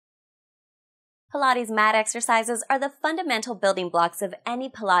Pilates mat exercises are the fundamental building blocks of any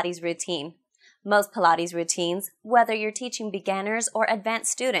Pilates routine. Most Pilates routines, whether you're teaching beginners or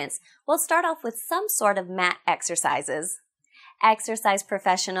advanced students, will start off with some sort of mat exercises. Exercise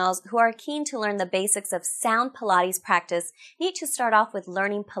professionals who are keen to learn the basics of sound Pilates practice need to start off with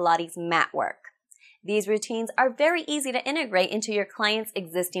learning Pilates mat work. These routines are very easy to integrate into your clients'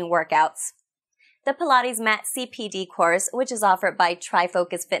 existing workouts. The Pilates Mat CPD course, which is offered by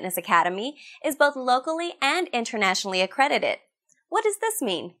Trifocus Fitness Academy, is both locally and internationally accredited. What does this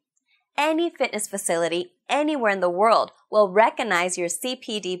mean? Any fitness facility anywhere in the world will recognize your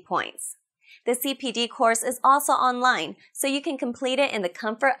CPD points. The CPD course is also online, so you can complete it in the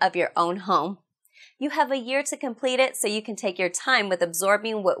comfort of your own home. You have a year to complete it, so you can take your time with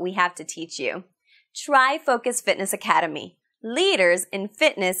absorbing what we have to teach you. Trifocus Fitness Academy, leaders in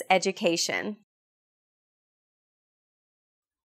fitness education.